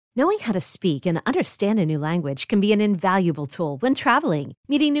Knowing how to speak and understand a new language can be an invaluable tool when traveling,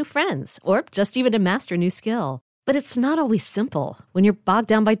 meeting new friends, or just even to master a new skill. But it's not always simple when you're bogged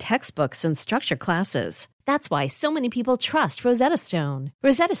down by textbooks and structured classes. That's why so many people trust Rosetta Stone.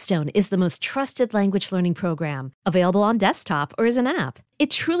 Rosetta Stone is the most trusted language learning program, available on desktop or as an app. It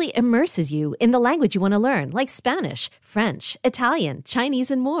truly immerses you in the language you want to learn, like Spanish, French, Italian,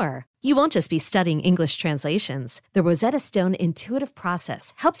 Chinese, and more. You won't just be studying English translations. The Rosetta Stone intuitive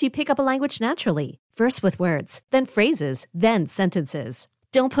process helps you pick up a language naturally, first with words, then phrases, then sentences.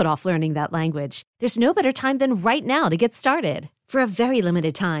 Don't put off learning that language. There's no better time than right now to get started. For a very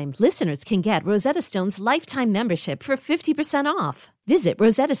limited time, listeners can get Rosetta Stone's lifetime membership for 50% off. Visit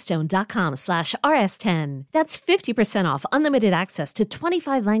rosettastone.com/rs10. That's 50% off unlimited access to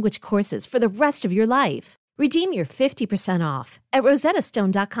 25 language courses for the rest of your life. Redeem your 50% off at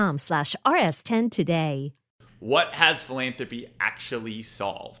rosettastone.com/rs10 today. What has philanthropy actually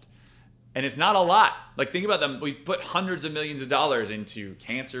solved? And it's not a lot. Like, think about them. We've put hundreds of millions of dollars into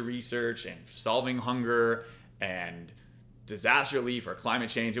cancer research and solving hunger and disaster relief or climate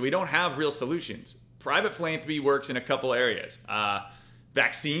change, and we don't have real solutions. Private philanthropy works in a couple areas.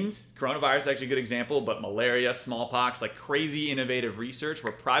 Vaccines, coronavirus is actually a good example, but malaria, smallpox, like crazy innovative research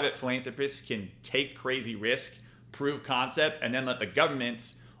where private philanthropists can take crazy risk, prove concept, and then let the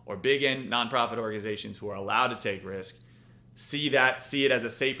governments or big end nonprofit organizations who are allowed to take risk see it as a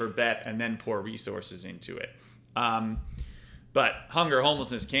safer bet, and then pour resources into it. But hunger,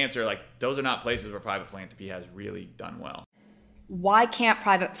 homelessness, cancer, like those are not places where private philanthropy has really done well. Why can't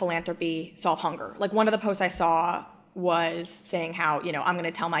private philanthropy solve hunger? Like, one of the posts I saw was saying how, I'm going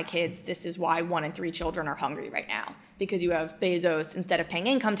to tell my kids this is why 1 in 3 children are hungry right now. Because you have Bezos, instead of paying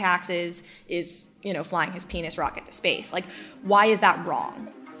income taxes, is, flying his penis rocket to space. Like, why is that wrong?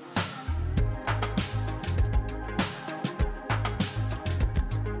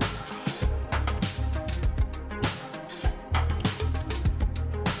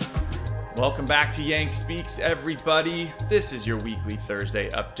 Welcome back to Yang Speaks, everybody. This is your weekly Thursday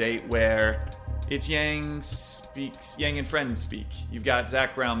update where it's Yang Speaks, Yang and Friends Speak. You've got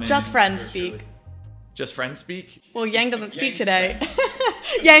Zach Grauman. Just Friends Speak. Just Friends Speak? Well, Yang doesn't speak today.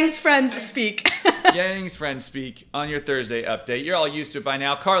 Yang's Friends Speak. Yang's Friends Speak on your Thursday update. You're all used to it by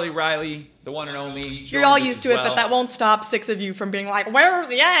now. Carly Riley, the one and only. You're all used to it, but that won't stop 6 of you from being like,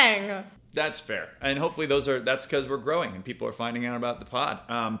 where's Yang? That's fair. And hopefully that's because we're growing and people are finding out about the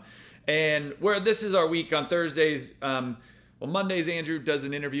pod. And where this is our week on Thursdays, Mondays Andrew does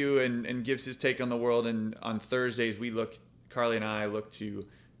an interview and gives his take on the world, and on Thursdays Carly and I look to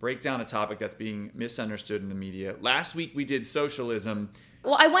break down a topic that's being misunderstood in the media. Last week we did socialism.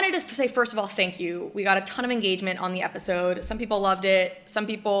 Well, I wanted to say, first of all, thank you. We got a ton of engagement on the episode. Some people loved it. Some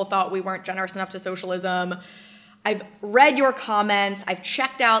people thought we weren't generous enough to socialism. I've read your comments. I've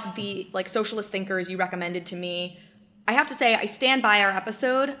checked out the socialist thinkers you recommended to me. I have to say, I stand by our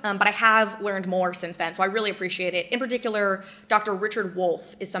episode, but I have learned more since then, so I really appreciate it. In particular, Dr. Richard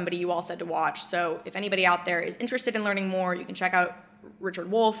Wolff is somebody you all said to watch, so if anybody out there is interested in learning more, you can check out Richard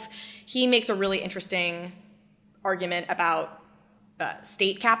Wolff. He makes a really interesting argument about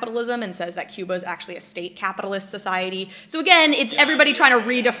state capitalism and says that Cuba is actually a state capitalist society. So again, it's everybody trying to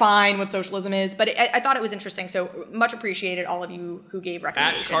redefine what socialism is, but I thought it was interesting, so much appreciated all of you who gave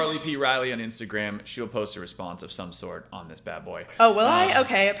recommendations. At Carly P. Riley on Instagram, she'll post a response of some sort on this bad boy. Oh, will I?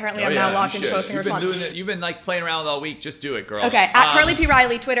 Okay, apparently I'm now locked into posting a response. You've been playing around all week. Just do it, girl. Okay, at Carly P.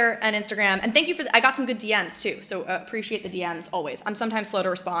 Riley, Twitter and Instagram. And thank you I got some good DMs too, so appreciate the DMs always. I'm sometimes slow to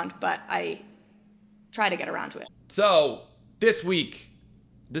respond, but I try to get around to it. So, this week,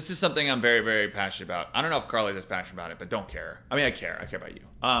 this is something I'm very, very passionate about. I don't know if Carly's as passionate about it, but don't care. I mean, I care. I care about you.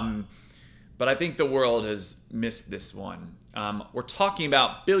 But I think the world has missed this one. We're talking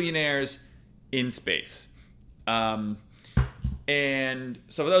about billionaires in space. And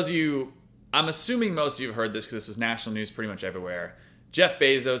so for those of you, I'm assuming most of you have heard this because this was national news pretty much everywhere. Jeff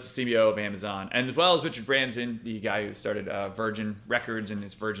Bezos, the CEO of Amazon, and as well as Richard Branson, the guy who started Virgin Records and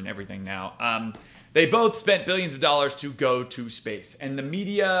is Virgin everything now. They both spent billions of dollars to go to space, and the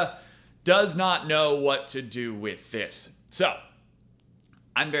media does not know what to do with this. So,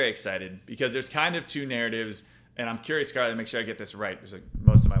 I'm very excited because there's kind of two narratives, and I'm curious, Carly, to make sure I get this right, because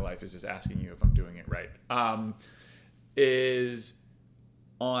most of my life is just asking you if I'm doing it right. Is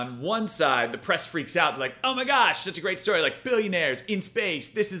on one side, the press freaks out, like, oh my gosh, such a great story, like billionaires in space,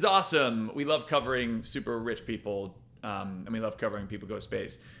 this is awesome. We love covering super rich people, and we love covering people go to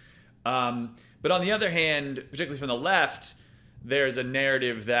space. But on the other hand, particularly from the left, there's a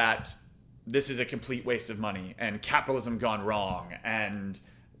narrative that this is a complete waste of money and capitalism gone wrong and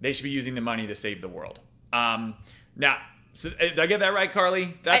they should be using the money to save the world. Now, So, did I get that right,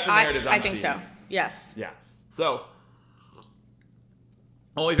 Carly? That's the narrative I'm seeing. I think so. Yes. Yeah. So,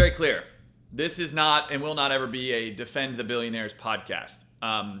 I want to be very clear. This is not and will not ever be a Defend the Billionaires podcast.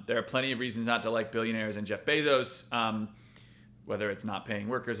 There are plenty of reasons not to like billionaires and Jeff Bezos, whether it's not paying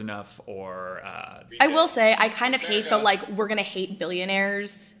workers enough or... I will say, I kind of hate the, like, we're going to hate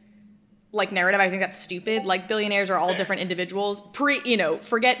billionaires, like, narrative. I think that's stupid. Like, billionaires are all different individuals.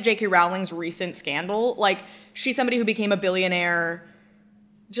 Forget J.K. Rowling's recent scandal. Like, she's somebody who became a billionaire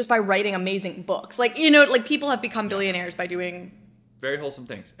just by writing amazing books. Like, people have become billionaires by doing... very wholesome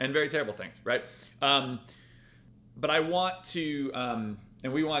things and very terrible things, right? But I want to,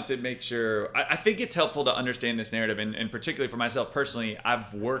 and we want to make sure, I think it's helpful to understand this narrative, and particularly for myself personally,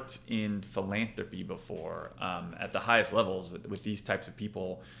 I've worked in philanthropy before at the highest levels with these types of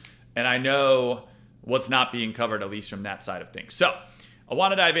people, and I know what's not being covered, at least from that side of things. So I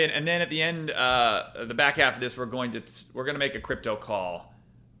want to dive in, and then at the end, the back half of this, we're going to make a crypto call,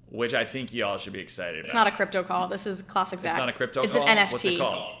 which I think y'all should be excited about. It's not a crypto call. This is classic Zach. It's not a crypto call? It's an NFT. What's it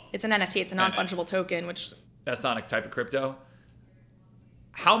called? It's an NFT. It's a non-fungible token, which... That's not a type of crypto?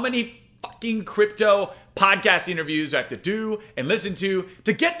 How many fucking crypto podcast interviews do I have to do and listen to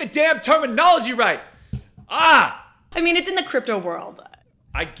get the damn terminology right? I mean, it's in the crypto world.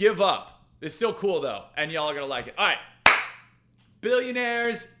 I give up. It's still cool, though, and y'all are going to like it. All right.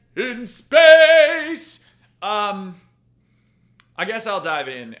 Billionaires in space. I guess I'll dive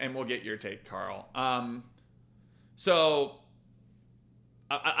in and we'll get your take, Carl. So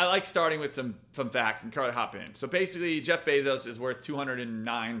I like starting with some facts, and Carl, hop in. So basically, Jeff Bezos is worth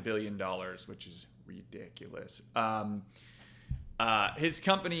 $209 billion, which is ridiculous. His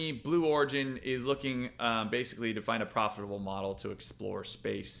company, Blue Origin, is looking basically to find a profitable model to explore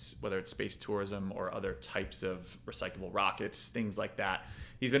space, whether it's space tourism or other types of recyclable rockets, things like that.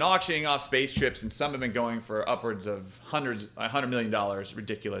 He's been auctioning off space trips, and some have been going for upwards of $100 million.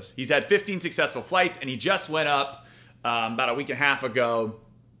 Ridiculous. He's had 15 successful flights, and he just went up about a week and a half ago.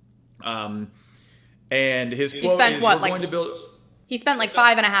 And his quote is, we're going to build... He spent like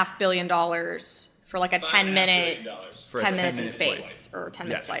 $5.5 billion for like a 10 minutes in space, or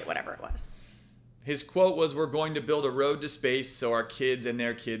 10-minute flight, whatever it was. His quote was, we're going to build a road to space so our kids and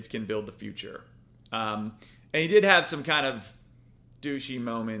their kids can build the future. And he did have some kind of douchey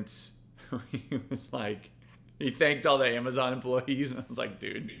moments. He was like, he thanked all the Amazon employees, and I was like,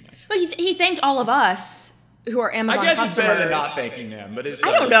 dude. But he thanked all of us who are Amazon customers. I guess it's better than not thanking them, but it's...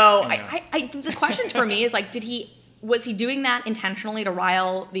 I don't know. The question for me is, like, was he doing that intentionally to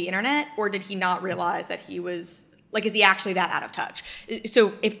rile the internet, or did he not realize that he was, like, is he actually that out of touch?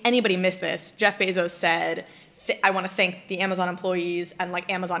 So if anybody missed this, Jeff Bezos said, I want to thank the Amazon employees and,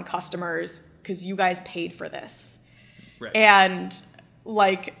 like, Amazon customers because you guys paid for this. Right. And,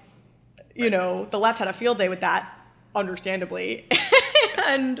 like, the left had a field day with that, understandably.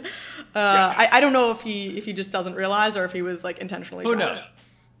 And I don't know if he just doesn't realize, or if he was, like, intentionally Who knows?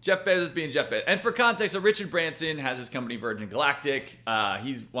 Jeff Bezos being Jeff Bezos. And for context, so Richard Branson has his company Virgin Galactic.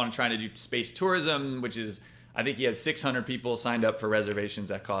 He's trying to do space tourism, which is, I think he has 600 people signed up for reservations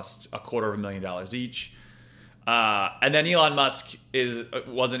that cost $250,000 each. And then Elon Musk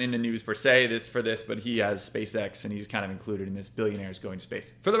wasn't in the news per se for this, but he has SpaceX, and he's kind of included in this billionaires going to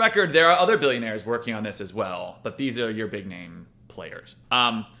space. For the record, there are other billionaires working on this as well, but these are your big name players.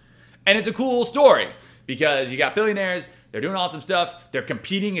 And it's a cool story because you got billionaires, they're doing awesome stuff, they're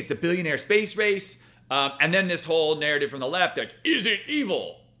competing, it's the billionaire space race, and then this whole narrative from the left, like, is it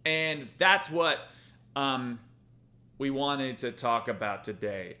evil? And that's what we wanted to talk about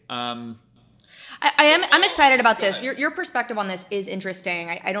today. I'm excited about this. Your perspective on this is interesting.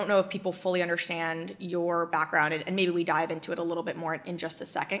 I don't know if people fully understand your background, and maybe we dive into it a little bit more in just a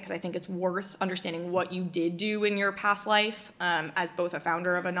second, because I think it's worth understanding what you did do in your past life as both a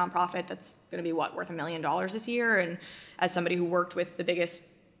founder of a nonprofit that's going to be worth $1 million this year, and as somebody who worked with the biggest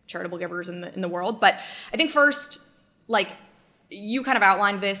charitable givers in the world. But I think first, like, you kind of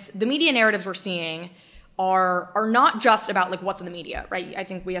outlined this, the media narratives we're seeing are not just about, like, what's in the media, right? I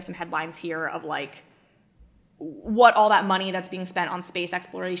think we have some headlines here of, like, what all that money that's being spent on space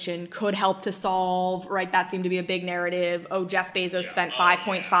exploration could help to solve, right? That seemed to be a big narrative. Oh, Jeff Bezos spent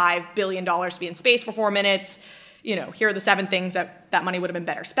 $5.5 billion to be in space for 4 minutes. Here are the 7 things that money would have been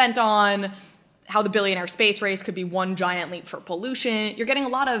better spent on. How the billionaire space race could be one giant leap for pollution. You're getting a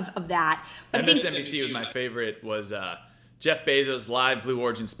lot of that. But MSNBC was my favorite, was Jeff Bezos' live Blue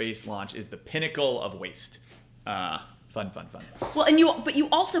Origin space launch is the pinnacle of waste. Fun. Well, but you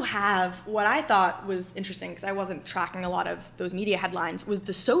also have what I thought was interesting, because I wasn't tracking a lot of those media headlines, was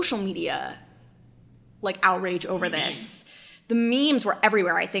the social media, like, outrage over this. The memes were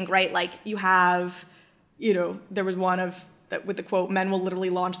everywhere, I think, right? Like, you have, there was one of that with the quote, "Men will literally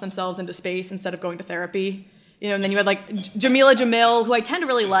launch themselves into space instead of going to therapy." And then you had like Jamila Jamil, who I tend to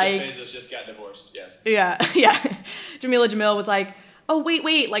really like. Jeff Bezos just got divorced. Yes. Yeah. Jamila Jamil was like, "Oh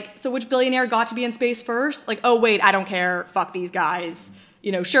wait, like so which billionaire got to be in space first? Like, oh wait, I don't care. Fuck these guys.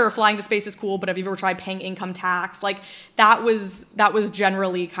 Sure, flying to space is cool, but have you ever tried paying income tax?" Like that was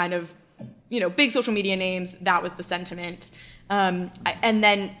generally kind of, big social media names. That was the sentiment. And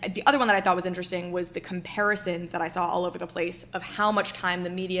then the other one that I thought was interesting was the comparisons that I saw all over the place of how much time the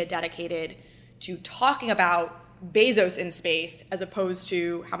media dedicated to talking about Bezos in space as opposed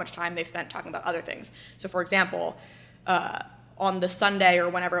to how much time they spent talking about other things. So for example, on the Sunday or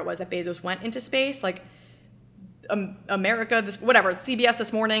whenever it was that Bezos went into space, like America, CBS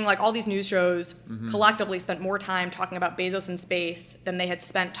This Morning, like all these news shows collectively spent more time talking about Bezos in space than they had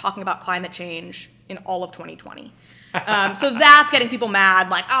spent talking about climate change in all of 2020. So that's getting people mad,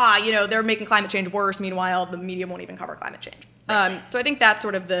 like, they're making climate change worse. Meanwhile, the media won't even cover climate change. So I think that's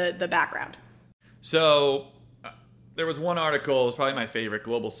sort of the background. So there was one article, it was probably my favorite,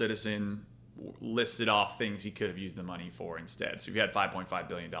 Global Citizen listed off things he could have used the money for instead. So if you had $5.5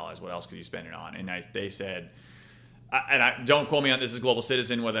 billion, what else could you spend it on? And they said, don't quote me on this, is Global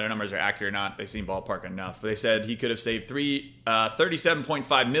Citizen, whether their numbers are accurate or not. They seem ballpark enough. But they said he could have saved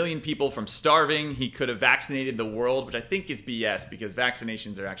 37.5 million people from starving. He could have vaccinated the world, which I think is BS because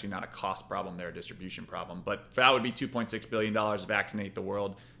vaccinations are actually not a cost problem. They're a distribution problem. But that would be $2.6 billion to vaccinate the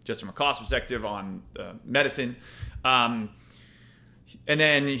world just from a cost perspective on medicine. And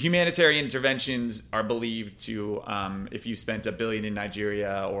then humanitarian interventions are believed to, if you spent $1 billion in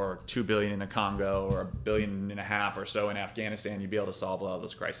Nigeria or $2 billion in the Congo or $1.5 billion or so in Afghanistan, you'd be able to solve a lot of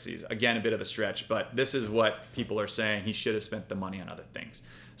those crises. Again, a bit of a stretch, but this is what people are saying. He should have spent the money on other things.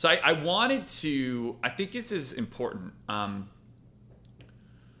 So I think this is important to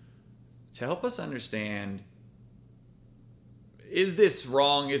help us understand. Is this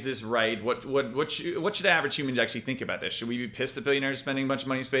wrong? Is this right? What should average humans actually think about this? Should we be pissed that billionaires are spending a bunch of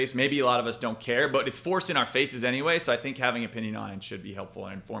money in space? Maybe a lot of us don't care, but it's forced in our faces anyway, so I think having an opinion on it should be helpful,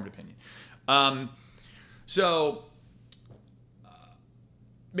 an informed opinion.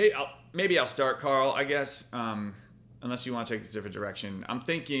 Maybe I'll start, Carl, I guess, unless you want to take this a different direction. I'm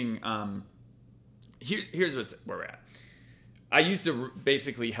thinking, here's where we're at. I used to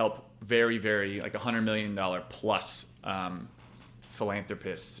basically help very, very, like $100 million plus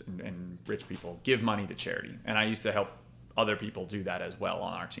philanthropists and rich people give money to charity. And I used to help other people do that as well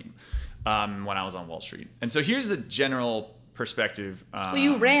on our team when I was on Wall Street. And so here's a general perspective.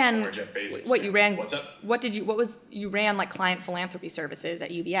 You ran, What's up? You ran like client philanthropy services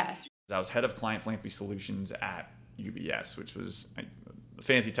at UBS. I was head of client philanthropy solutions at UBS, which was a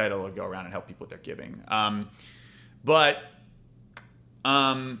fancy title to go around and help people with their giving. A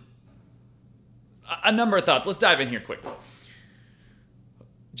number of thoughts. Let's dive in here quickly.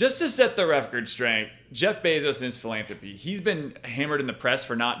 Just to set the record straight, Jeff Bezos and his philanthropy, he's been hammered in the press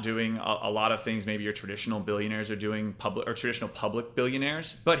for not doing a lot of things maybe your traditional billionaires are doing, traditional public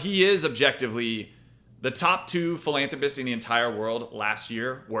billionaires. But he is objectively the top two philanthropists in the entire world last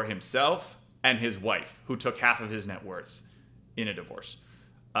year were himself and his wife, who took half of his net worth in a divorce.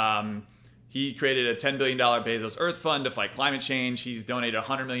 He created a $10 billion Bezos Earth Fund to fight climate change. He's donated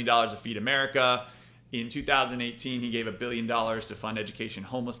 $100 million to Feed America. In 2018, he gave $1 billion to fund education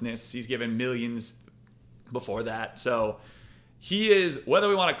homelessness. He's given millions before that. So he is, whether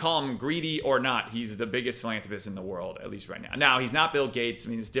we want to call him greedy or not, he's the biggest philanthropist in the world, at least right now. Now, he's not Bill Gates. I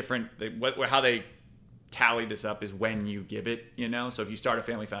mean, it's different. How they tally this up is when you give it, So if you start a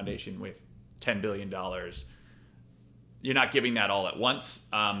family foundation with $10 billion, you're not giving that all at once.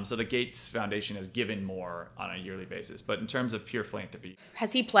 So the Gates Foundation has given more on a yearly basis. But in terms of pure philanthropy.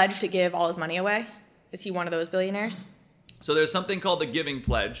 Has he pledged to give all his money away? Is he one of those billionaires? So there's something called the Giving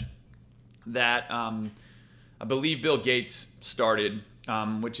Pledge that I believe Bill Gates started,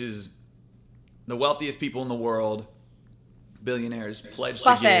 which is the wealthiest people in the world, billionaires, pledge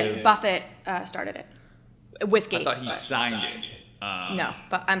to give. Buffett started it with Gates. I thought he signed it. No,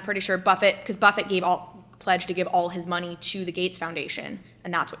 but I'm pretty sure because Buffett pledged to give all his money to the Gates Foundation,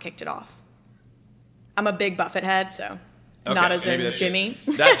 and that's what kicked it off. I'm a big Buffett head, so not as in Jimmy.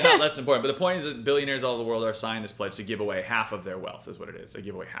 That's not less important, but the point is that billionaires all over the world are signing this pledge to give away half of their wealth, is what it is. They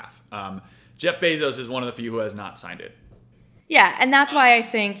give away half. Jeff Bezos is one of the few who has not signed it. Yeah, and that's why I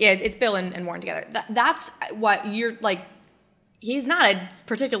think it's Bill and Warren together. That's what you're like. He's not a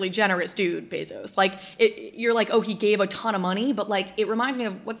particularly generous dude, Bezos. Like you're like, oh, he gave a ton of money, but like it reminds me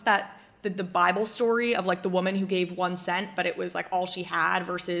of what's that the Bible story of like the woman who gave 1 cent, but it was like all she had,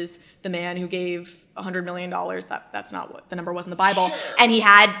 versus the man who gave $100 million. That's not what the number was in the Bible. Sure. And he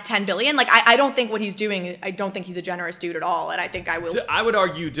had 10 billion. Like, I don't think what he's doing, I don't think he's a generous dude at all. And I think I would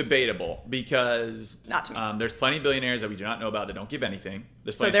argue debatable, because not to me. There's plenty of billionaires that we do not know about that don't give anything.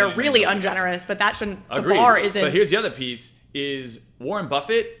 So they're really ungenerous, but that shouldn't, Agreed. The bar isn't. But here's the other piece is Warren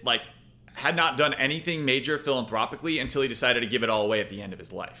Buffett, like, had not done anything major philanthropically until he decided to give it all away at the end of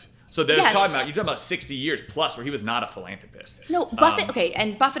his life. So you're talking about 60 years plus where he was not a philanthropist. No, Buffett, okay,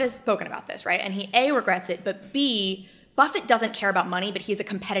 and Buffett has spoken about this, right? And he A, regrets it, but B, Buffett doesn't care about money, but he's a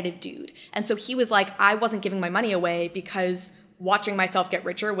competitive dude. And so he was like, I wasn't giving my money away because watching myself get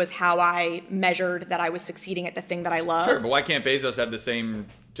richer was how I measured that I was succeeding at the thing that I love. Sure, but why can't Bezos have the same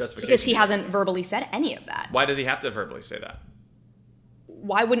justification? Because he hasn't verbally said any of that. Why does he have to verbally say that?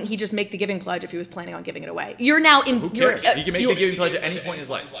 Why wouldn't he just make the giving pledge if he was planning on giving it away? You're now in. Who cares? He can make the giving pledge at any point in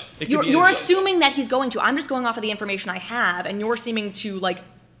his life. You're assuming that he's going to. I'm just going off of the information I have, and you're seeming to like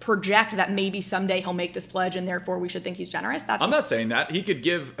project that maybe someday he'll make this pledge, and therefore we should think he's generous. I'm not saying that. He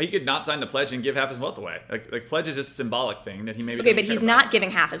could not sign the pledge and give half his wealth away. Like pledge is just a symbolic thing that he maybe. Okay, but he's not giving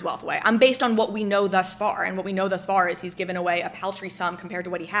half his wealth away. I'm based on what we know thus far, and what we know thus far is he's given away a paltry sum compared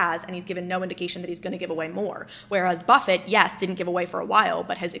to what he has, and he's given no indication that he's going to give away more. Whereas Buffett, yes, didn't give away for a while,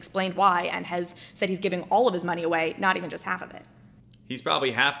 but has explained why and has said he's giving all of his money away, not even just half of it. He's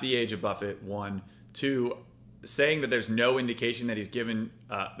probably half the age of Buffett. 1, 2. Saying that there's no indication that he's given,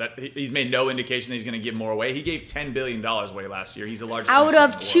 that he's made no indication that he's going to give more away. He gave $10 billion away last year. He's the largest. Out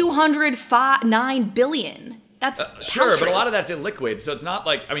of $209 billion. That's sure, but a lot of that's illiquid. So it's not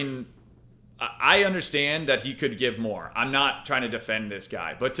like, I mean, I understand that he could give more. I'm not trying to defend this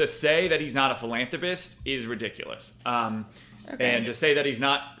guy, but to say that he's not a philanthropist is ridiculous. Okay. And to say that he's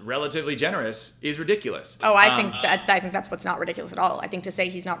not relatively generous is ridiculous. Oh, I think that's what's not ridiculous at all. I think to say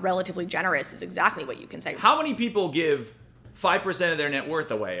he's not relatively generous is exactly what you can say. How many people give 5% of their net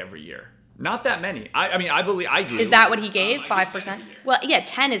worth away every year? Not that many. I believe I do. Is that what he gave? 5%? Well, yeah,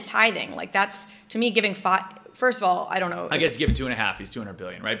 10 is tithing. Like, that's, to me, giving 5. First of all, I don't know. I guess give it 2.5. He's 200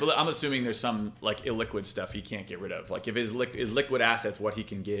 billion, right? But I'm assuming there's some like illiquid stuff he can't get rid of. Like if his liquid assets, what he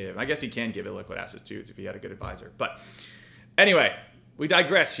can give. I guess he can give illiquid assets too if he had a good advisor. But anyway, we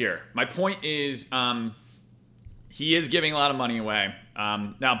digress here. My point is, he is giving a lot of money away.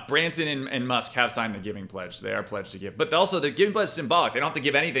 Now, Branson and Musk have signed the giving pledge. They are pledged to give. But also, the giving pledge is symbolic. They don't have to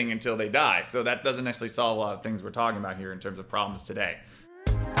give anything until they die. So that doesn't necessarily solve a lot of things we're talking about here in terms of problems today.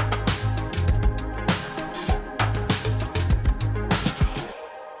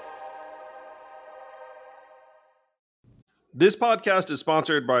 This podcast is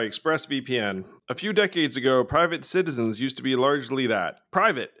sponsored by ExpressVPN. A few decades ago, private citizens used to be largely that.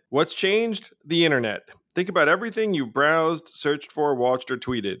 Private. What's changed? The internet. Think about everything you've browsed, searched for, watched, or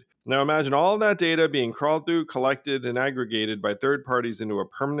tweeted. Now imagine all of that data being crawled through, collected, and aggregated by third parties into a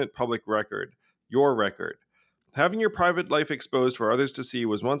permanent public record. Your record. Having your private life exposed for others to see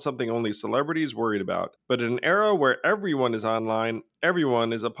was once something only celebrities worried about. But in an era where everyone is online,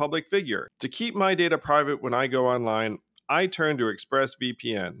 everyone is a public figure. To keep my data private when I go online, I turn to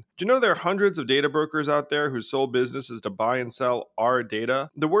ExpressVPN. Do you know there are hundreds of data brokers out there whose sole business is to buy and sell our data?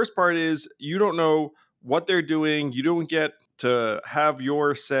 The worst part is you don't know what they're doing. You don't get to have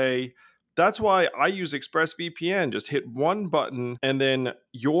your say. That's why I use ExpressVPN. Just hit one button and then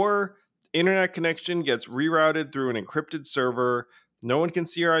your internet connection gets rerouted through an encrypted server. No one can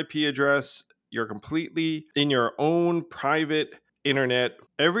see your IP address. You're completely in your own private internet.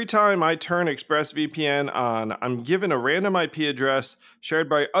 Every time I turn ExpressVPN on, I'm given a random IP address shared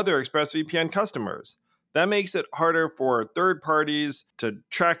by other ExpressVPN customers. That makes it harder for third parties to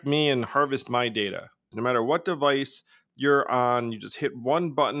track me and harvest my data. No matter what device you're on, you just hit one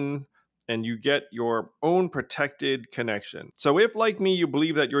button and you get your own protected connection. So if, like me, you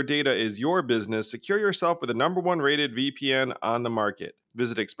believe that your data is your business, secure yourself with the #1 rated VPN on the market.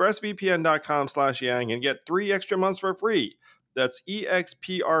 Visit expressvpn.com/yang and get 3 extra months for free. That's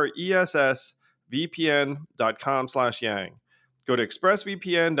expressvpn.com/yang. Go to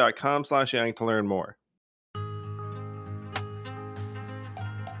expressvpn.com/yang to learn more.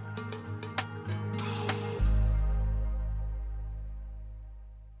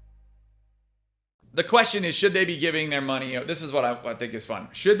 The question is, should they be giving their money? This is what I think is fun.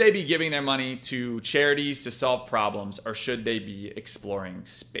 Should they be giving their money to charities to solve problems, or should they be exploring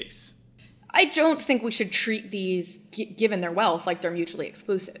space? I don't think we should treat these, given their wealth, like they're mutually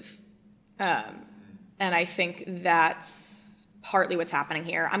exclusive. And I think that's partly what's happening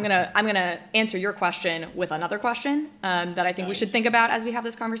here. I'm gonna answer your question with another question that I think we should think about as we have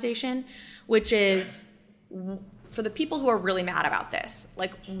this conversation, which is, for the people who are really mad about this,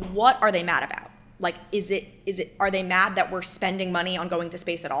 like, what are they mad about? Like, are they mad that we're spending money on going to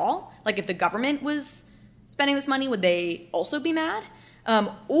space at all? Like, if the government was spending this money, would they also be mad?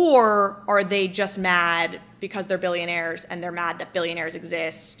 Or are they just mad because they're billionaires and they're mad that billionaires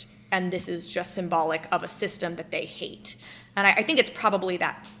exist and this is just symbolic of a system that they hate? And I think it's probably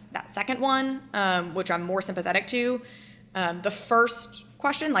that second one, which I'm more sympathetic to. The first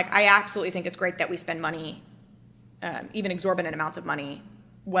question, like, I absolutely think it's great that we spend money, even exorbitant amounts of money,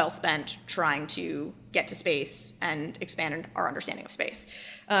 well spent trying to get to space and expand our understanding of space.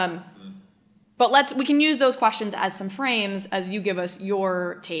 But we can use those questions as some frames as you give us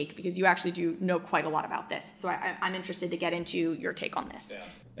your take, because you actually do know quite a lot about this. So I'm interested to get into your take on this. Yeah.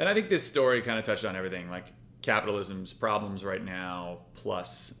 And I think this story kind of touched on everything, like capitalism's problems right now,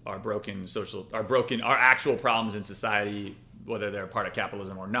 plus our actual problems in society, whether they're part of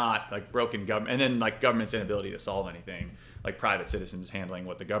capitalism or not, like broken government, and then like government's inability to solve anything, like private citizens handling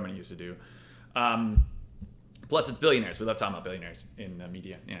what the government used to do. Plus it's billionaires. We love talking about billionaires in the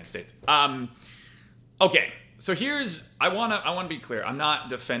media in the United States. Okay, so I want to be clear. I'm not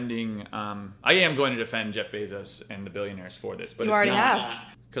defending, I am going to defend Jeff Bezos and the billionaires for this, but you already have.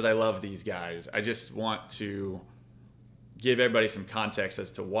 Because I love these guys. I just want to give everybody some context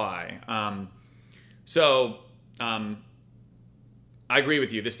as to why. I agree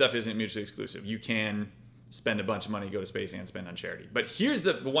with you. This stuff isn't mutually exclusive. You can spend a bunch of money, go to space, and spend on charity. But here's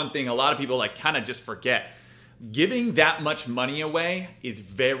the one thing a lot of people like kind of just forget. Giving that much money away is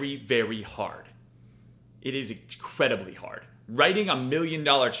very, very hard. It is incredibly hard. Writing $1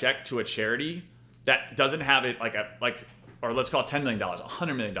 million check to a charity that doesn't have it or let's call it $10 million,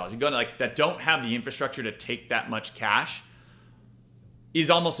 $100 million. You go to that don't have the infrastructure to take that much cash is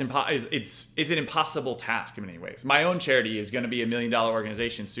almost it's an impossible task in many ways. My own charity is going to be $1 million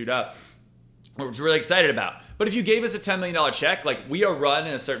organization suit up, which we're really excited about. But if you gave us a $10 million check, like we are run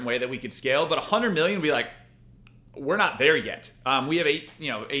in a certain way that we could scale, but $100 million would be like, we're not there yet. We have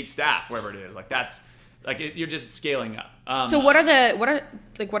 8 staff, wherever it is. Like that's you're just scaling up. So what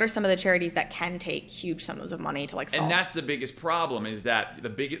are some of the charities that can take huge sums of money to solve? And that's the biggest problem is that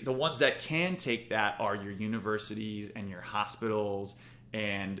the ones that can take that are your universities and your hospitals.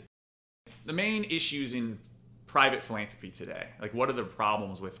 And the main issues in private philanthropy today, like what are the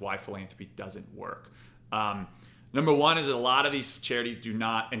problems with why philanthropy doesn't work? Number one is that a lot of these charities do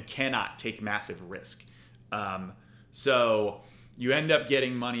not and cannot take massive risk. So you end up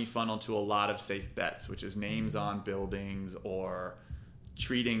getting money funneled to a lot of safe bets, which is names on buildings or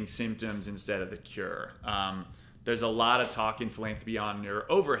treating symptoms instead of the cure. There's a lot of talk in philanthropy on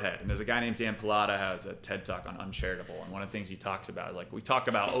your overhead. And there's a guy named Dan Pallotta who has a TED Talk on uncharitable. And one of the things he talks about is we talk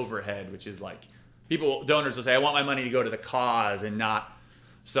about overhead, which is donors will say, I want my money to go to the cause and not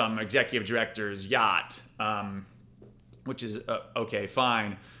some executive director's yacht, which is okay,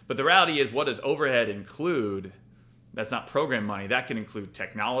 fine. But the reality is, what does overhead include? That's not program money. That can include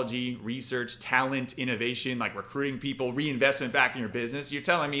technology, research, talent, innovation, like recruiting people, reinvestment back in your business. You're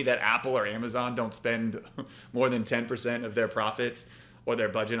telling me that Apple or Amazon don't spend more than 10% of their profits or their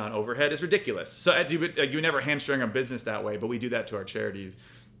budget on overhead? It's ridiculous. So you never hamstring a business that way, but we do that to our charities.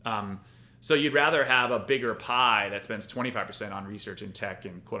 So you'd rather have a bigger pie that spends 25% on research and tech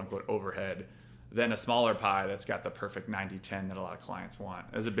and quote unquote overhead than a smaller pie that's got the perfect 90-10 that a lot of clients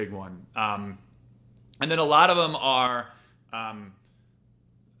want. That's a big one. And then a lot of them are,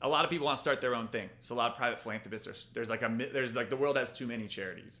 a lot of people want to start their own thing. So a lot of private philanthropists, there's the world has too many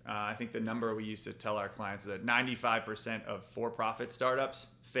charities. I think the number we used to tell our clients is that 95% of for-profit startups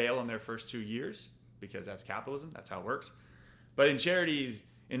fail in their first 2 years because that's capitalism. That's how it works. But in charities,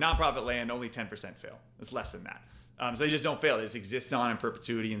 in nonprofit land, only 10% fail. It's less than that. So they just don't fail. It just exists on in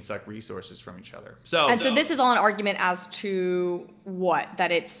perpetuity and suck resources from each other. So this is all an argument as to what?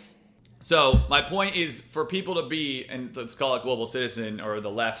 That it's... So my point is for people to be, and let's call it global citizen or the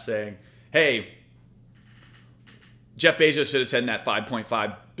left saying, hey, Jeff Bezos should have taken that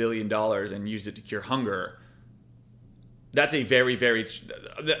 $5.5 billion and used it to cure hunger. That's a very, very,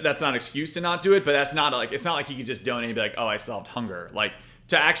 that's not an excuse to not do it, but that's not it's not like he could just donate and be like, oh, I solved hunger. Like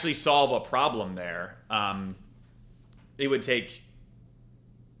to actually solve a problem there, it would take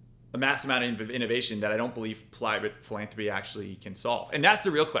a mass amount of innovation that I don't believe private philanthropy actually can solve. And that's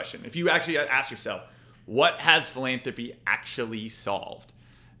the real question. If you actually ask yourself, what has philanthropy actually solved?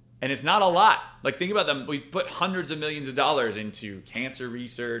 And it's not a lot. Like think about them. We've put hundreds of millions of dollars into cancer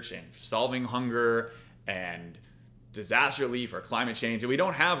research and solving hunger and disaster relief or climate change. And we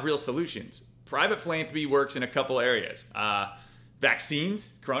don't have real solutions. Private philanthropy works in a couple areas.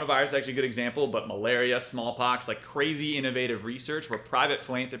 Vaccines, coronavirus is actually a good example, but malaria, smallpox, like crazy innovative research where private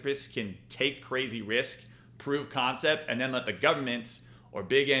philanthropists can take crazy risk, prove concept, and then let the governments or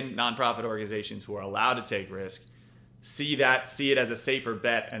big and nonprofit organizations who are allowed to take risk see it as a safer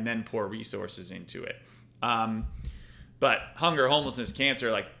bet, and then pour resources into it. But hunger, homelessness,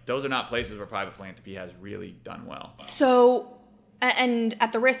 cancer, like those are not places where private philanthropy has really done well. So, and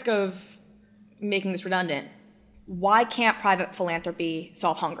at the risk of making this redundant, why can't private philanthropy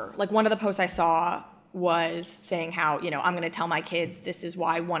solve hunger? Like one of the posts I saw was saying how, I'm going to tell my kids this is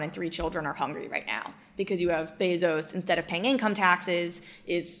why 1 in 3 children are hungry right now, because you have Bezos, instead of paying income taxes,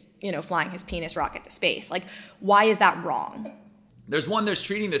 is, flying his penis rocket to space. Like, why is that wrong? There's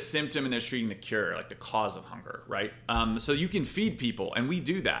treating the symptom and there's treating the cure, like the cause of hunger, right? So you can feed people, and we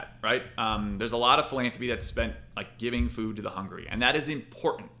do that, right? There's a lot of philanthropy that's spent like giving food to the hungry, and that is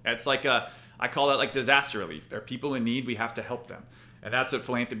important. That's like I call that like disaster relief. There are people in need, we have to help them. And that's what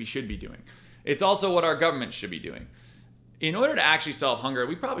philanthropy should be doing. It's also what our government should be doing. In order to actually solve hunger,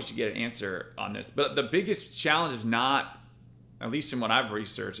 we probably should get an answer on this. But the biggest challenge is not, at least in what I've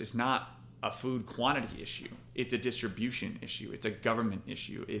researched, it's not a food quantity issue. It's a distribution issue. It's a government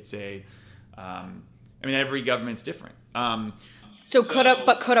issue. It's every government's different. Could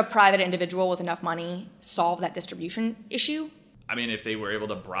a private individual with enough money solve that distribution issue? I mean, if they were able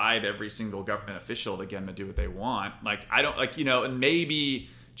to bribe every single government official to get them to do what they want, and maybe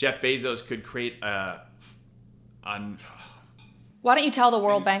Jeff Bezos could create Why don't you tell the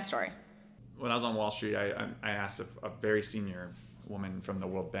World Bank story? When I was on Wall Street, I asked a very senior woman from the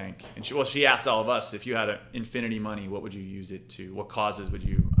World Bank, and she asked all of us, if you had infinity money, what would you use it to? What causes would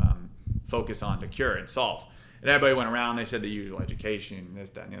you focus on to cure and solve? And everybody went around. They said the usual: education, this,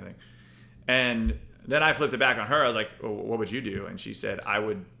 that, and the other thing. And then I flipped it back on her. I was like, well, what would you do? And she said, I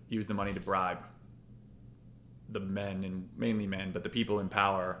would use the money to bribe the men, and mainly men, but the people in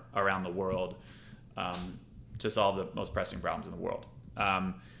power around the world to solve the most pressing problems in the world.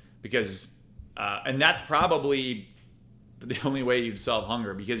 And that's probably the only way you'd solve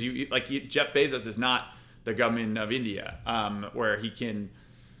hunger, because Jeff Bezos is not the government of India, where he can,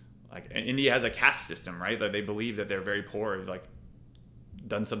 India has a caste system, right? Like they believe that they're very poor, like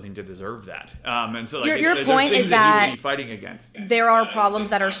done something to deserve that. And so your point is that you would be fighting against. There are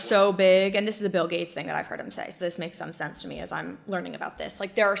problems that are so big, and this is a Bill Gates thing that I've heard him say, so this makes some sense to me as I'm learning about this.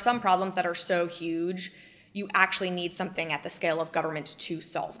 Like there are some problems that are so huge, you actually need something at the scale of government to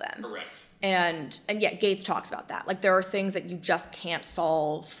solve them. Correct. And yeah, Gates talks about that. Like there are things that you just can't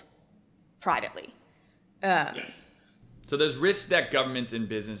solve privately. Yes. So there's risks that governments and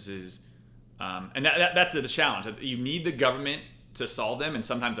businesses, and that's the challenge. You need the government to solve them, and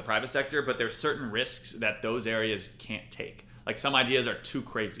sometimes the private sector, but there's certain risks that those areas can't take. Like some ideas are too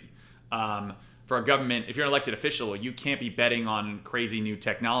crazy. For a government, if you're an elected official, you can't be betting on crazy new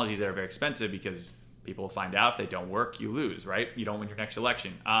technologies that are very expensive, because people will find out if they don't work, you lose, right? You don't win your next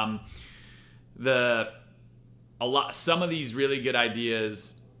election. Some of these really good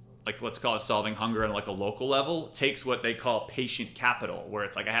ideas, like let's call it solving hunger on like a local level, takes what they call patient capital, where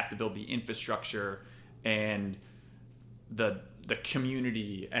it's like I have to build the infrastructure and the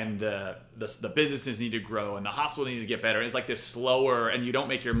community, and the businesses need to grow, and the hospital needs to get better. It's like this slower, and you don't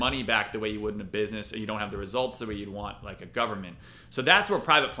make your money back the way you would in a business, or you don't have the results the way you'd want like a government. So that's where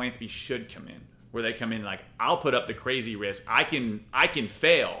private philanthropy should come in, where they come in like, I'll put up the crazy risk. I can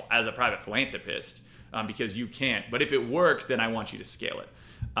fail as a private philanthropist because you can't. But if it works, then I want you to scale it.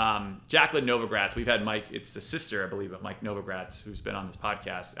 Jacqueline Novogratz, we've had Mike, it's the sister, I believe, of Mike Novogratz, who's been on this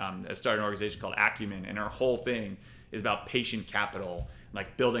podcast, has started an organization called Acumen, and her whole thing is about patient capital,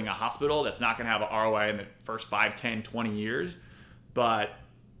 like building a hospital that's not going to have an ROI in the first 5, 10, 20 years. But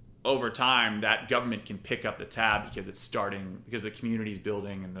over time, that government can pick up the tab because because the community's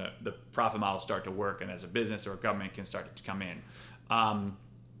building and the profit models start to work, and as a business or a government can start to come in.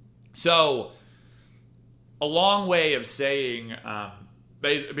 So a long way of saying,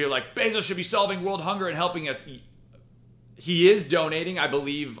 Bezos should be solving world hunger and helping us. He is donating, I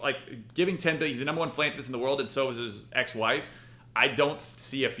believe, like giving $10 billion. He's the number one philanthropist in the world, and so is his ex-wife. I don't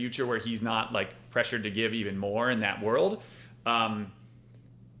see a future where he's not like pressured to give even more in that world.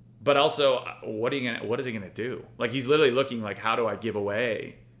 But also, what is he gonna do? Like he's literally looking like, how do I give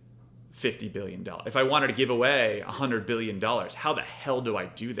away $50 billion? If I wanted to give away $100 billion, how the hell do I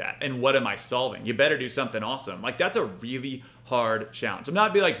do that? And what am I solving? You better do something awesome. Like that's a really hard challenge. I'm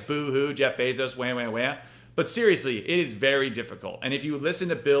not be like, boo-hoo, Jeff Bezos, wah. But seriously, it is very difficult. And if you listen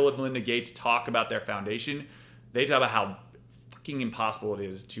to Bill and Melinda Gates talk about their foundation, they talk about how fucking impossible it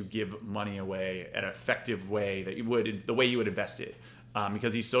is to give money away in an effective way the way you would invest it.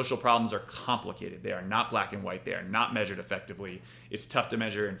 Because these social problems are complicated. They are not black and white. They are not measured effectively. It's tough to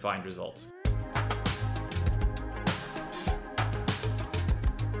measure and find results.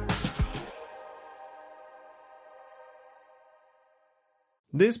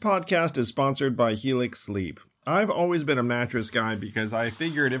 This podcast is sponsored by Helix Sleep. I've always been a mattress guy because I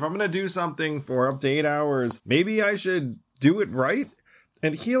figured if I'm going to do something for up to 8 hours, maybe I should do it right.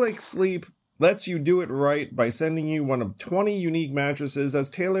 And Helix Sleep lets you do it right by sending you one of 20 unique mattresses that's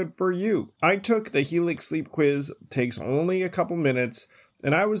tailored for you. I took the Helix Sleep quiz, takes only a couple minutes,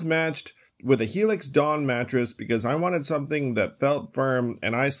 and I was matched with a Helix Dawn mattress because I wanted something that felt firm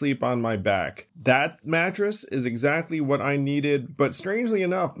and I sleep on my back. That mattress is exactly what I needed, but strangely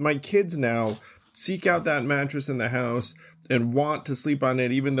enough, my kids now seek out that mattress in the house and want to sleep on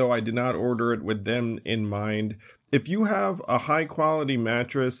it even though I did not order it with them in mind. If you have a high quality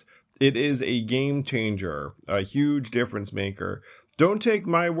mattress, it is a game changer, a huge difference maker. Don't take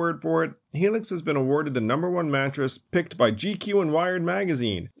my word for it. Helix has been awarded the #1 mattress picked by GQ and Wired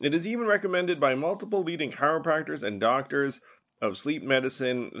magazine. It is even recommended by multiple leading chiropractors and doctors of sleep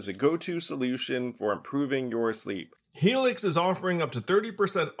medicine as a go-to solution for improving your sleep. Helix is offering up to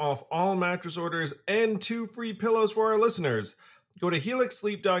 30% off all mattress orders and 2 free pillows for our listeners. Go to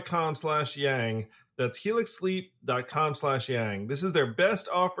helixsleep.com/yang. That's helixsleep.com/yang. This is their best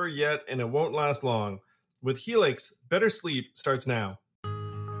offer yet, and it won't last long. With Helix, better sleep starts now.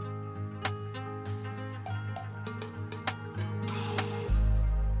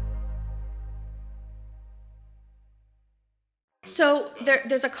 So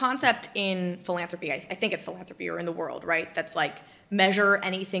there's a concept in philanthropy, I think it's philanthropy or in the world, right? That's like measure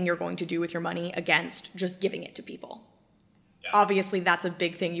anything you're going to do with your money against just giving it to people. Yeah. Obviously, that's a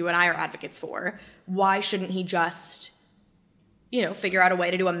big thing you and I are advocates for. Why shouldn't he just, figure out a way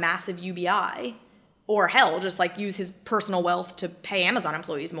to do a massive UBI? Or hell, just like use his personal wealth to pay Amazon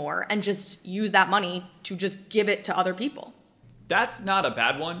employees more and just use that money to just give it to other people. That's not a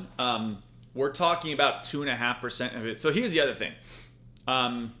bad one. We're talking about 2.5% of it. So here's the other thing.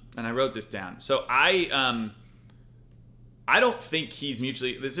 And I wrote this down. So I don't think he's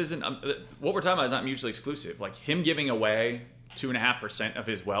this isn't, what we're talking about is not mutually exclusive. Like him giving away 2.5% of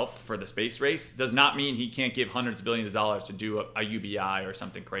his wealth for the space race does not mean he can't give hundreds of billions of dollars to do a UBI or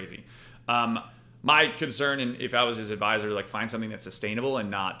something crazy. My concern, and if I was his advisor, like find something that's sustainable and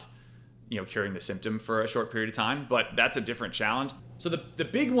not, curing the symptom for a short period of time. But that's a different challenge. So the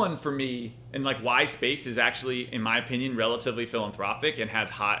big one for me, and like why space is actually, in my opinion, relatively philanthropic and has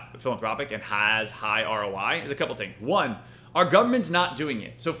high ROI is a couple things. One, our government's not doing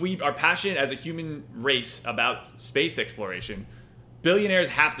it. So if we are passionate as a human race about space exploration, billionaires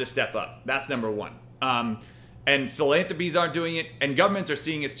have to step up. That's number one. And philanthropies aren't doing it, and governments are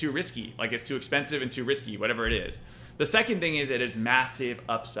seeing it's too risky, like it's too expensive and too risky, whatever it is. The second thing is it is massive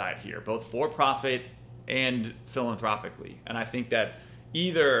upside here, both for profit and philanthropically. And I think that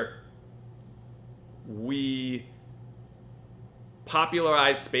either we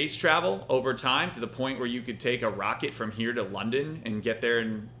popularize space travel over time to the point where you could take a rocket from here to London and get there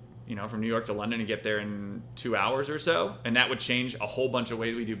in, from New York to London and get there in 2 hours or so, and that would change a whole bunch of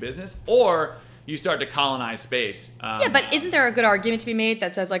ways we do business, or you start to colonize space. Yeah, but isn't there a good argument to be made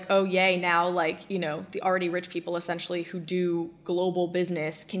that says like, oh yay, now like, the already rich people essentially who do global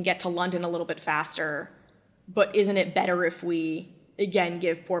business can get to London a little bit faster, but isn't it better if we, again,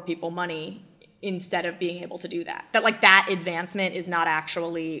 give poor people money instead of being able to do that? That like that advancement is not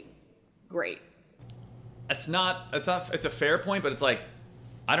actually great. It's a fair point, but it's like,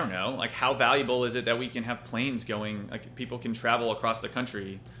 I don't know, like how valuable is it that we can have planes going, like people can travel across the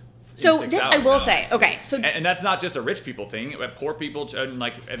country. So this I will say, okay. So and that's not just a rich people thing. Poor people,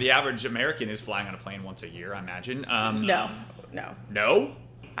 like the average American is flying on a plane once a year, I imagine. No. No?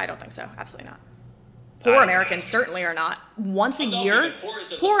 I don't think so. Absolutely not. Poor Americans certainly are not. Once a year,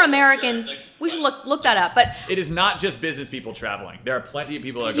 poor Americans, we should look that up. But it is not just business people traveling. There are plenty of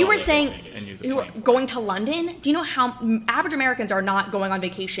people that you were saying you were going to London. Do you know how average Americans are not going on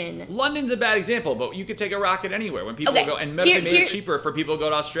vacation? London's a bad example, but you could take a rocket anywhere. When people go, and made it cheaper for people to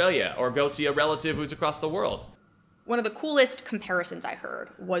go to Australia or go see a relative who's across the world. One of the coolest comparisons I heard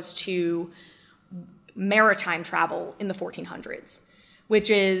was to maritime travel in the 1400s,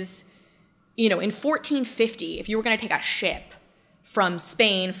 which is, in 1450, if you were going to take a ship from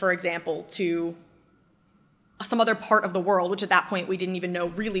Spain, for example, to some other part of the world, which at that point we didn't even know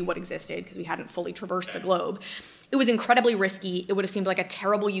really what existed because we hadn't fully traversed the globe, it was incredibly risky. It would have seemed like a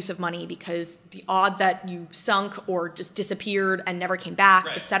terrible use of money because the odds that you sunk or just disappeared and never came back,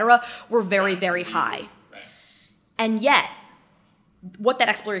 etc., were very, very high. Right. And yet, what that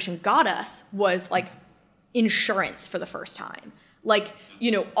exploration got us was like insurance for the first time. Like,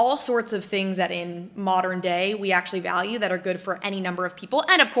 all sorts of things that in modern day we actually value that are good for any number of people.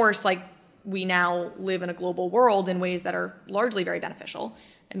 And of course, like, we now live in a global world in ways that are largely very beneficial.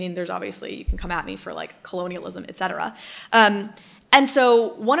 I mean, there's obviously, you can come at me for like colonialism, et cetera. And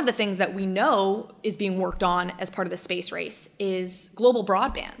so one of the things that we know is being worked on as part of the space race is global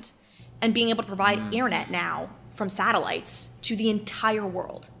broadband and being able to provide internet now from satellites to the entire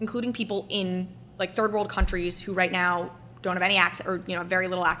world, including people in like third world countries who right now don't have any access or very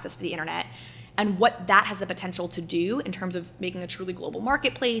little access to the internet, and what that has the potential to do in terms of making a truly global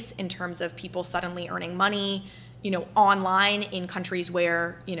marketplace, in terms of people suddenly earning money, online in countries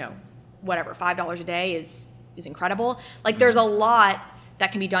where, whatever, $5 a day is incredible. Like there's a lot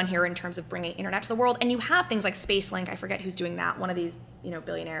that can be done here in terms of bringing internet to the world. And you have things like SpaceLink. I forget who's doing that. One of these,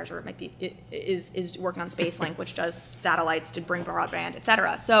 billionaires, or it might be, is working on SpaceLink, which does satellites to bring broadband, et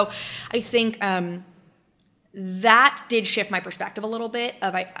cetera. So I think that did shift my perspective a little bit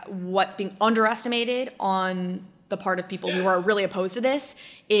of what's being underestimated on the part of people who are really opposed to this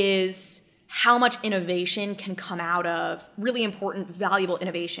is how much innovation can come out of, really important, valuable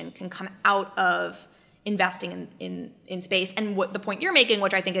innovation can come out of investing in space. And what the point you're making,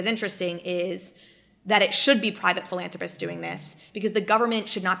 which I think is interesting, is that it should be private philanthropists doing this, because the government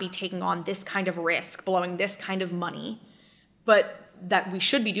should not be taking on this kind of risk, blowing this kind of money, but that we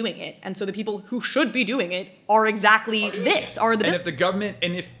should be doing it. And so the people who should be doing it are exactly this. And if the government,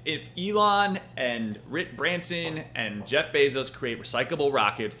 and if Elon and Rick Branson and Jeff Bezos create recyclable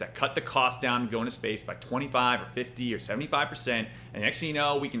rockets that cut the cost down going to space by 25 or 50 or 75%, and next thing you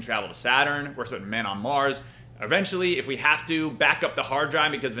know, we can travel to Saturn, we're sort of men on Mars. Eventually, if we have to back up the hard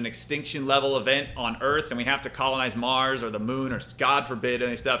drive because of an extinction level event on Earth and we have to colonize Mars or the moon or God forbid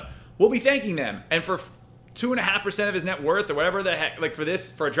any stuff, we'll be thanking them. And for 2.5% of his net worth or whatever the heck, like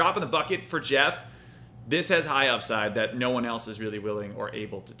for a drop in the bucket for Jeff, this has high upside that no one else is really willing or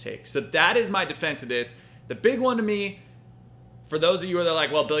able to take. So that is my defense of this. The big one to me, for those of you who are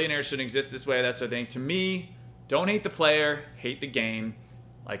like, well, billionaires shouldn't exist this way, that sort of thing. To me, don't hate the player, hate the game.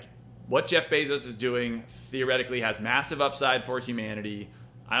 Like what Jeff Bezos is doing theoretically has massive upside for humanity.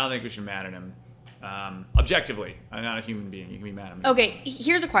 I don't think we should be mad at him. Objectively, I'm not a human being. You can be mad at me. Okay,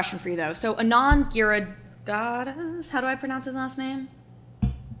 here's a question for you though. So Anand Giridharadas, how do I pronounce his last name?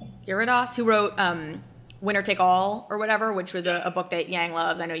 Giridharadas, who wrote Winner Take All or whatever, which was a book that Yang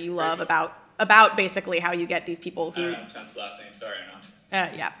loves. I know you love, about basically how you get these people who. I don't know pronounce his last name. Sorry, Anand.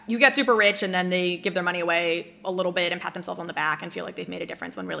 Yeah, you get super rich and then they give their money away a little bit and pat themselves on the back and feel like they've made a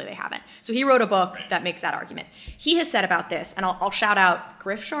difference when really they haven't. So he wrote a book that makes that argument. He has said about this, and I'll shout out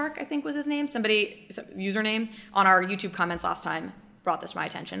Griffshark, I think was his name, some username on our YouTube comments last time brought this to my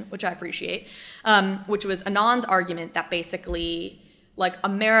attention, which I appreciate, which was Anand's argument that basically like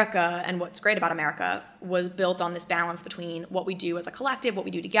America and what's great about America was built on this balance between what we do as a collective, what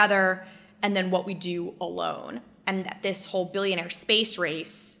we do together, and then what we do alone. And that this whole billionaire space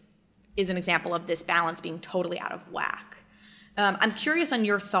race is an example of this balance being totally out of whack. I'm curious on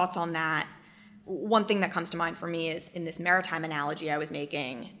your thoughts on that. One thing that comes to mind for me is in this maritime analogy I was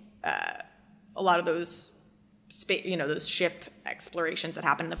making, a lot of those those ship explorations that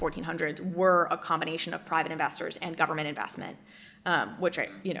happened in the 1400s were a combination of private investors and government investment, which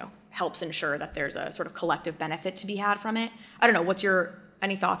helps ensure that there's a sort of collective benefit to be had from it. I don't know.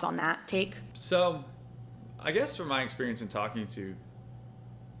 Any thoughts on that take? So, I guess from my experience in talking to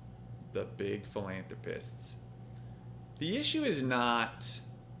the big philanthropists, the issue is not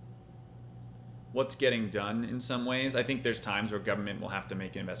what's getting done in some ways. I think there's times where government will have to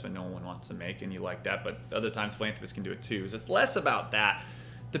make an investment no one wants to make, and you like that, but other times philanthropists can do it too. So it's less about that.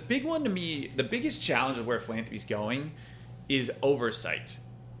 The big one to me, the biggest challenge of where philanthropy is going is oversight.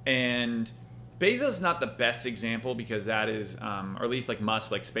 And Bezos is not the best example because that is, or at least like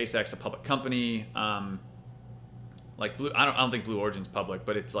Musk, like SpaceX, a public company. Like I don't think Blue Origin's public,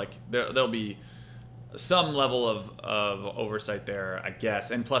 but it's like there'll be some level of oversight there, I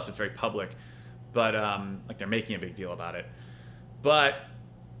guess. And plus, it's very public. But like they're making a big deal about it. But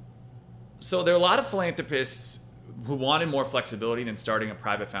so there are a lot of philanthropists who wanted more flexibility than starting a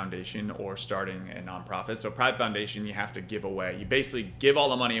private foundation or starting a nonprofit. So private foundation, you have to give away. You basically give all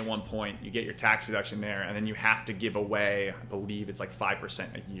the money at one point, you get your tax deduction there, and then you have to give away, I believe it's like 5%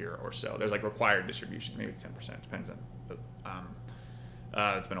 a year or so. There's like required distribution, maybe it's 10%, depends on,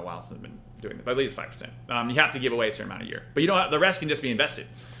 it's been a while since I've been doing it, but I believe it's 5%. You have to give away a certain amount a year, but you don't the rest can just be invested.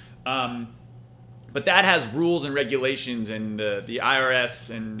 But that has rules and regulations, and the IRS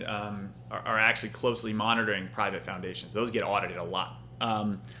and are actually closely monitoring private foundations. Those get audited a lot.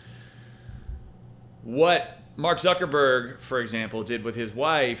 What Mark Zuckerberg, for example, did with his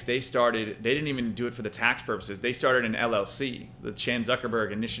wife, they didn't even do it for the tax purposes. They started an LLC, the Chan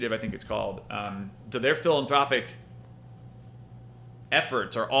Zuckerberg Initiative, I think it's called. Their philanthropic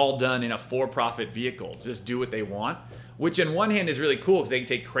efforts are all done in a for-profit vehicle. Just do what they want, which on one hand is really cool because they can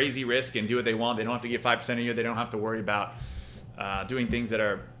take crazy risk and do what they want. They don't have to give 5% a year. They don't have to worry about doing things that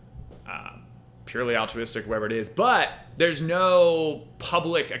are purely altruistic, whatever it is, but there's no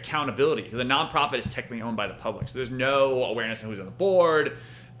public accountability because a nonprofit is technically owned by the public. So there's no awareness of who's on the board.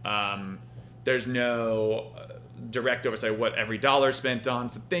 There's no direct oversight of what every dollar is spent on.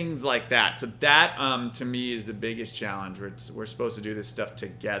 So things like that. So that, to me, is the biggest challenge. We're supposed to do this stuff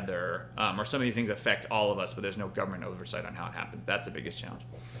together, or some of these things affect all of us, but there's no government oversight on how it happens. That's the biggest challenge.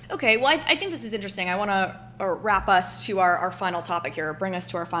 Okay, well, I think this is interesting. I want to wrap us to our final topic here, or bring us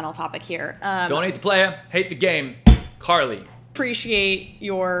to our final topic here. Don't hate the player, hate the game. Carly. Appreciate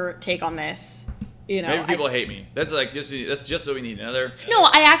your take on this. You know, maybe people hate me. That's just what we need. Another No,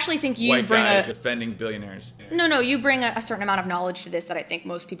 I actually think you white bring guy defending billionaires. No, you bring a certain amount of knowledge to this that I think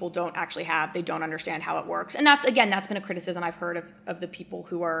most people don't actually have. They don't understand how it works. And that's been a criticism I've heard of the people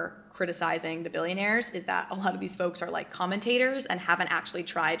who are criticizing the billionaires, is that a lot of these folks are like commentators and haven't actually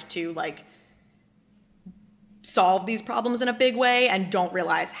tried to like solve these problems in a big way and don't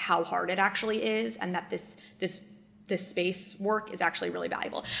realize how hard it actually is, and that this space work is actually really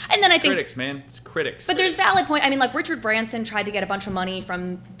valuable. And then I think critics, man, it's critics. But there's valid point. I mean, like Richard Branson tried to get a bunch of money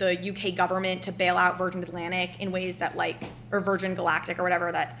from the UK government to bail out Virgin Atlantic in ways that or Virgin Galactic or whatever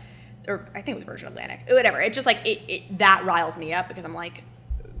or I think it was Virgin Atlantic, whatever. It just that riles me up because I'm like,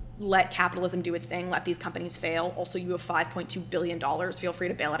 let capitalism do its thing, let these companies fail. Also, you have $5.2 billion. Feel free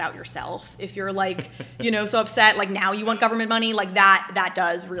to bail it out yourself. If you're so upset, now you want government money, that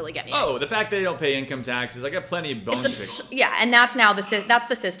does really get me. Oh, the fact that they don't pay income taxes. I got plenty of bones to pick. Yeah, and that's now that's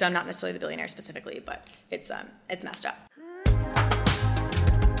the system, not necessarily the billionaires specifically, but it's messed up.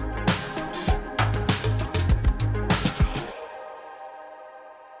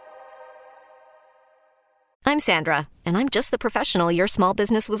 I'm Sandra, and I'm just the professional your small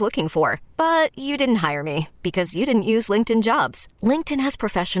business was looking for. But you didn't hire me because you didn't use LinkedIn Jobs. LinkedIn has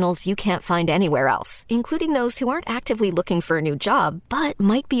professionals you can't find anywhere else, including those who aren't actively looking for a new job, but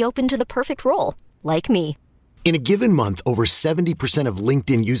might be open to the perfect role, like me. In a given month, over 70% of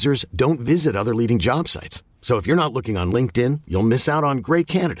LinkedIn users don't visit other leading job sites. So if you're not looking on LinkedIn, you'll miss out on great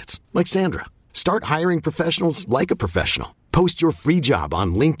candidates like Sandra. Start hiring professionals like a professional. Post your free job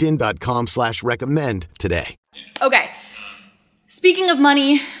on linkedin.com/recommend today. Okay. Speaking of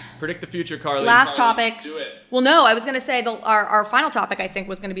money. Predict the future, Carly. Last topic. Do it. Well, no, I was going to say our final topic, I think,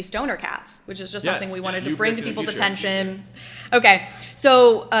 was going to be stoner cats, which is just something we wanted to bring to people's attention. Okay.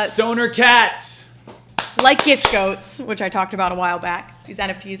 So. Stoner cats. Like gift goats, which I talked about a while back. These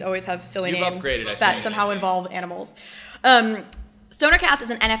NFTs always have silly names that somehow involve animals. Stoner Cats is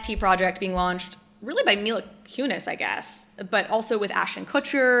an NFT project being launched really by Mila Kunis, I guess, but also with Ashton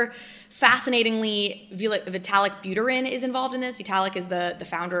Kutcher. Fascinatingly, Vitalik Buterin is involved in this. Vitalik is the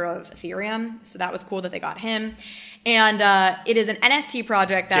founder of Ethereum, so that was cool that they got him. And it is an NFT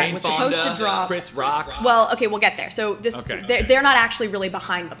project that Jane was Fonda, supposed to drop. Chris Rock. Well, okay, we'll get there. So they're not actually really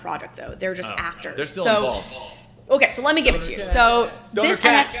behind the project, though. They're just actors. They're still involved. Okay, so let me give it to you. So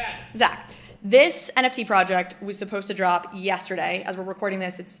this NFT project was supposed to drop yesterday. As we're recording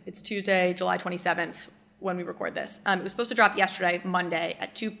this, it's Tuesday, July 27th. When we record this. It was supposed to drop yesterday, Monday,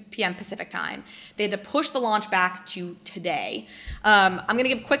 at 2 p.m. Pacific time. They had to push the launch back to today. I'm going to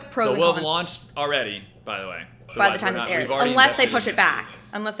give quick pros and cons. So we'll have launched already, by the way. So by the time this airs. Unless they push it back.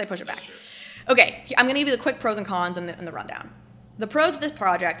 Okay, I'm going to give you the quick pros and cons and the rundown. The pros of this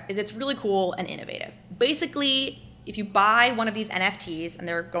project is it's really cool and innovative. Basically, if you buy one of these NFTs, and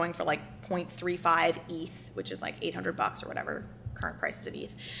they're going for 0.35 ETH, which is $800 or whatever current prices of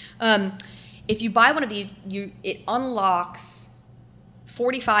ETH. If you buy one of these, it unlocks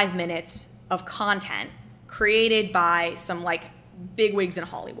 45 minutes of content created by some bigwigs in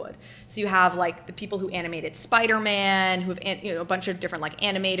Hollywood. So you have the people who animated Spider-Man, who have a bunch of different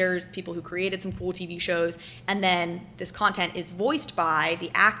animators, people who created some cool TV shows, and then this content is voiced by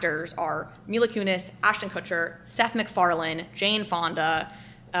the actors are Mila Kunis, Ashton Kutcher, Seth MacFarlane, Jane Fonda,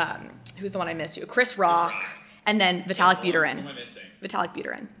 who's the one I missed? Chris Rock. And then Vitalik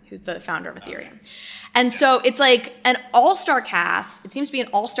Buterin, who's the founder of Ethereum. And so it's an all-star cast. It seems to be an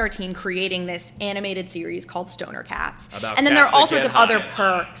all-star team creating this animated series called Stoner Cats. And then there are all sorts of other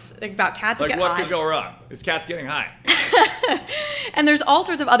perks about cats that get high. What could go wrong? Is cats getting high? And there's all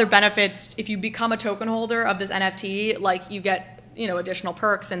sorts of other benefits if you become a token holder of this NFT. You get additional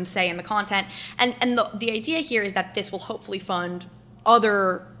perks and say in the content. And the idea here is that this will hopefully fund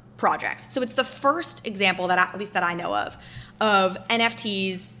other projects. So it's the first example at least that I know of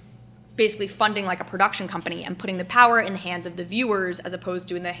NFTs basically funding a production company and putting the power in the hands of the viewers as opposed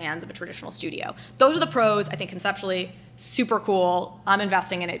to in the hands of a traditional studio. Those are the pros. I think conceptually super cool. I'm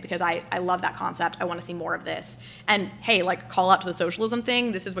investing in it because I love that concept. I want to see more of this. And hey, call out to the socialism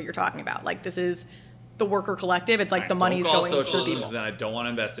thing. This is what you're talking about. This is the worker collective. It's like the money's don't call going to socialism people. then I don't want to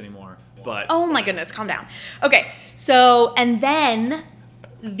invest anymore. But Oh my goodness, calm down. Okay, so, and then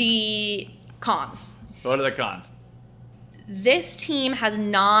the cons. what are the cons? This team has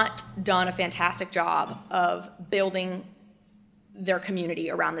not done a fantastic job of building their community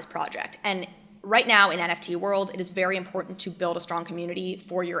around this project. And right now in NFT world, it is very important to build a strong community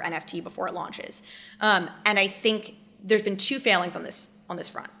for your NFT before it launches. And I think there's been two failings on this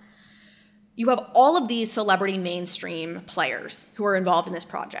front. You have all of these celebrity mainstream players who are involved in this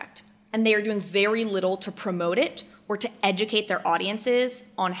project, and they are doing very little to promote it or to educate their audiences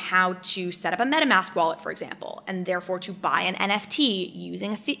on how to set up a MetaMask wallet, for example, and therefore to buy an NFT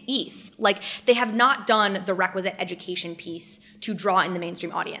using ETH. Like, they have not done the requisite education piece to draw in the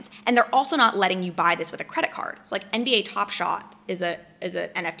mainstream audience. And they're also not letting you buy this with a credit card. So like NBA Top Shot is an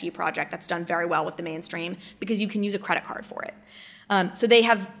NFT project that's done very well with the mainstream because you can use a credit card for it. So they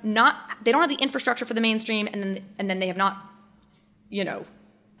don't have the infrastructure for the mainstream, and then they have not,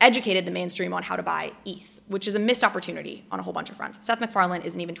 educated the mainstream on how to buy ETH, which is a missed opportunity on a whole bunch of fronts. Seth MacFarlane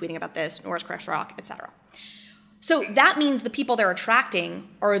isn't even tweeting about this, nor is Chris Rock, etc. So that means the people they're attracting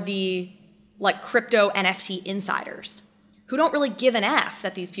are the crypto NFT insiders who don't really give an F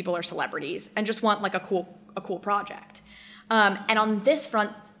that these people are celebrities and just want a cool project. And on this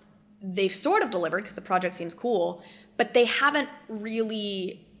front, they've sort of delivered because the project seems cool, but they haven't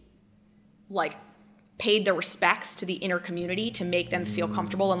really paid their respects to the inner community to make them feel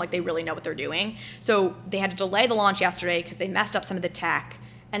comfortable and they really know what they're doing. So they had to delay the launch yesterday because they messed up some of the tech.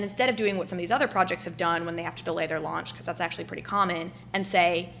 And instead of doing what some of these other projects have done when they have to delay their launch, because that's actually pretty common, and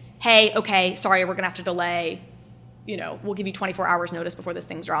say, hey, okay, sorry, we're going to have to delay, we'll give you 24 hours notice before this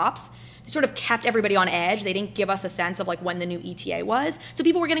thing drops. They sort of kept everybody on edge. They didn't give us a sense of when the new ETA was. So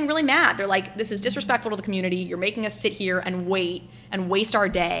people were getting really mad. They're like, this is disrespectful to the community. You're making us sit here and wait and waste our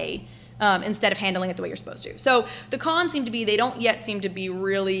day. Instead of handling it the way you're supposed to. So the cons seem to be they don't yet seem to be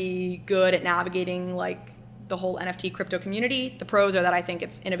really good at navigating the whole NFT crypto community. The pros are that I think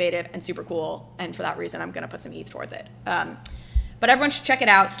it's innovative and super cool, and for that reason I'm going to put some ETH towards it. But everyone should check it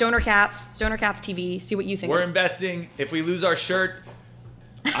out. Stoner Cats TV. See what you think. We're investing. If we lose our shirt,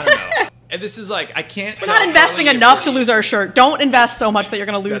 I don't know. And this is I can't. We're not investing enough to lose our shirt. Don't invest so much that you're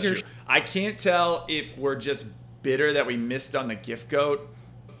going to lose your shirt. I can't tell if we're just bitter that we missed on the gift goat.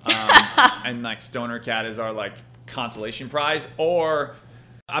 And Stoner Cat is our consolation prize, or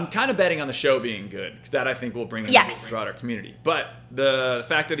I'm kind of betting on the show being good because that I think will bring in a broader community. But the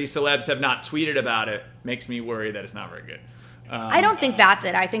fact that these celebs have not tweeted about it makes me worry that it's not very good. I don't think that's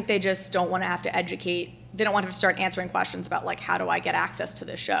it. I think they just don't want to have to educate. They don't want to start answering questions about how do I get access to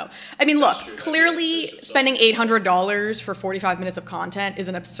this show? I mean, look, clearly spending $800 for 45 minutes of content is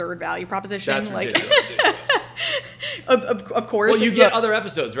an absurd value proposition. That's ridiculous. Of course. Well, you get other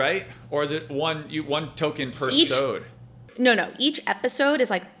episodes, right? Or is it one token per episode? No. Each episode is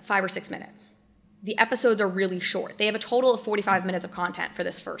 5 or 6 minutes. The episodes are really short. They have a total of 45 minutes of content for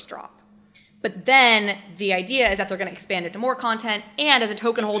this first drop. But then the idea is that they're going to expand it to more content, and as a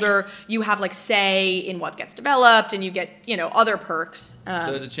token holder, you have say in what gets developed, and you get other perks. So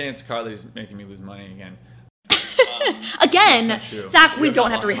there's a chance Carly's making me lose money again. Again, Zach, we don't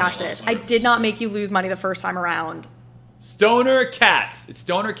have to rehash this. I did not make you lose money the first time around. Stoner Cats. It's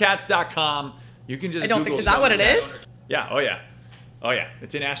stonercats.com. You can just Google is that what it is? Yeah. Oh yeah.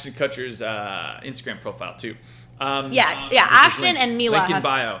 It's in Ashton Kutcher's Instagram profile too. Yeah. Ashton and Mila. Link in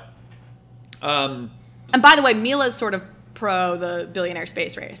bio. And by the way, Mila's sort of pro the billionaire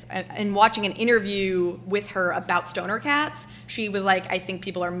space race. And watching an interview with her about Stoner Cats, she was I think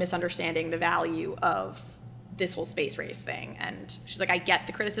people are misunderstanding the value of this whole space race thing. And she's I get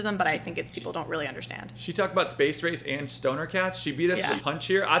the criticism, but I think it's people don't really understand. She talked about space race and Stoner Cats. She beat us to the punch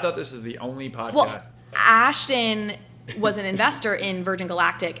here. I thought this was the only podcast. Well, Ashton was an investor in Virgin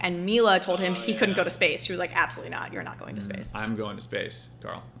Galactic, and Mila told him he couldn't go to space. She was absolutely not. You're not going to space. I'm going to space,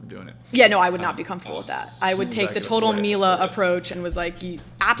 Carl. I'm doing it. Yeah, no, I would not be comfortable with that. I would take the total Mila approach and was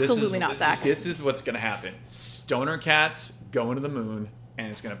absolutely not, Zach. This is what's going to happen. Stoner Cats going to the moon, and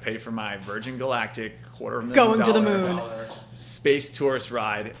it's going to pay for my Virgin Galactic $250,000 going to the moon space tourist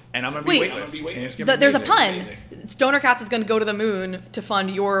ride, and I'm going to be weightless. And it's gonna be there's amazing. A pun. Stoner Cats is going to go to the moon to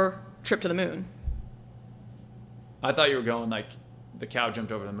fund your trip to the moon. I thought you were going the cow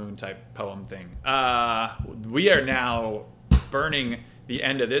jumped over the moon type poem thing. We are now burning the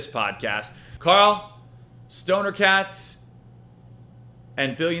end of this podcast. Carl, Stoner Cats,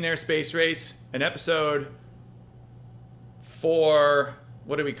 and Billionaire Space Race, an episode for,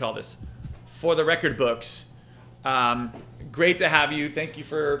 what do we call this? For the record books. Great to have you. Thank you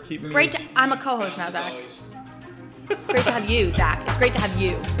for keeping me. I'm a co-host now, Zach. Great to have you, Zach. It's great to have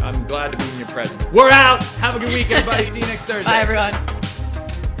you. I'm glad to be in your presence. We're out. Have a good week, everybody. See you next Thursday. Bye, everyone.